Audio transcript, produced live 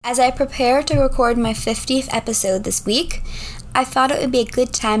As I prepare to record my 50th episode this week, I thought it would be a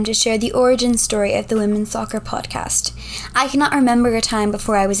good time to share the origin story of the Women's Soccer Podcast. I cannot remember a time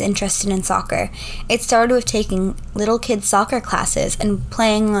before I was interested in soccer. It started with taking little kids' soccer classes and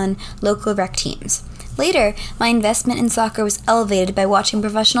playing on local rec teams. Later, my investment in soccer was elevated by watching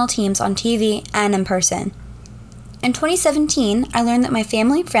professional teams on TV and in person. In 2017, I learned that my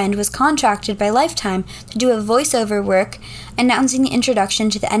family friend was contracted by Lifetime to do a voiceover work announcing the introduction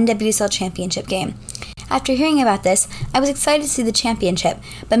to the NWSL Championship game. After hearing about this, I was excited to see the championship,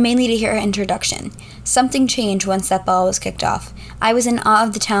 but mainly to hear her introduction. Something changed once that ball was kicked off. I was in awe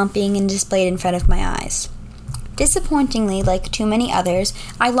of the talent being displayed in front of my eyes. Disappointingly, like too many others,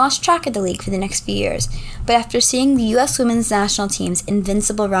 I lost track of the league for the next few years, but after seeing the U.S. women's national team's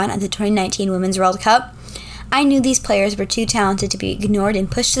invincible run at the 2019 Women's World Cup, I knew these players were too talented to be ignored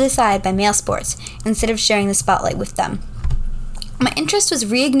and pushed to the side by male sports, instead of sharing the spotlight with them. My interest was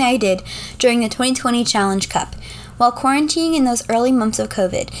reignited during the 2020 Challenge Cup. While quarantining in those early months of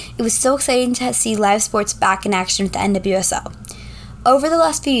COVID, it was so exciting to see live sports back in action with the NWSL. Over the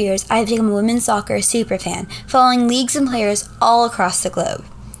last few years, I have become a women's soccer superfan, following leagues and players all across the globe.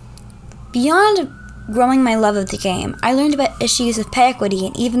 Beyond growing my love of the game, I learned about issues of pay equity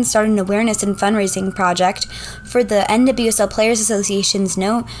and even started an awareness and fundraising project for the NWSL Players Association's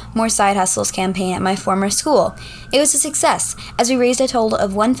No More Side Hustles campaign at my former school. It was a success, as we raised a total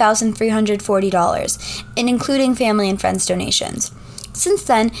of $1,340, and including family and friends donations. Since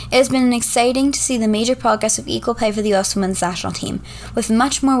then, it has been exciting to see the major progress of equal pay for the U.S. women's national team, with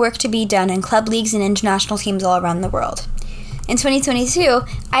much more work to be done in club leagues and international teams all around the world. In 2022,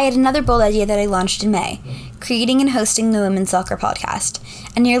 I had another bold idea that I launched in May, creating and hosting the Women's Soccer Podcast.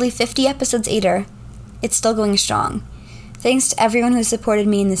 And nearly 50 episodes later, it's still going strong. Thanks to everyone who supported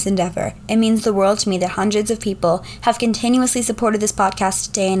me in this endeavor. It means the world to me that hundreds of people have continuously supported this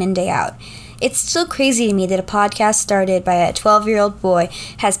podcast day in and day out. It's still crazy to me that a podcast started by a 12-year-old boy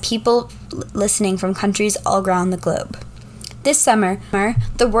has people listening from countries all around the globe. This summer,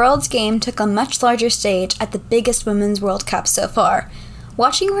 the world's game took a much larger stage at the biggest Women's World Cup so far.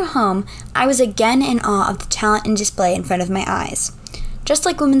 Watching from home, I was again in awe of the talent and display in front of my eyes. Just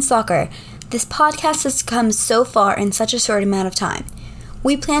like women's soccer, this podcast has come so far in such a short amount of time.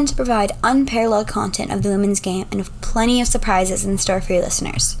 We plan to provide unparalleled content of the women's game and have plenty of surprises in store for your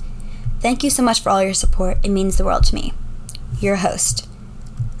listeners. Thank you so much for all your support. It means the world to me. Your host,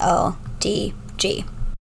 LDG.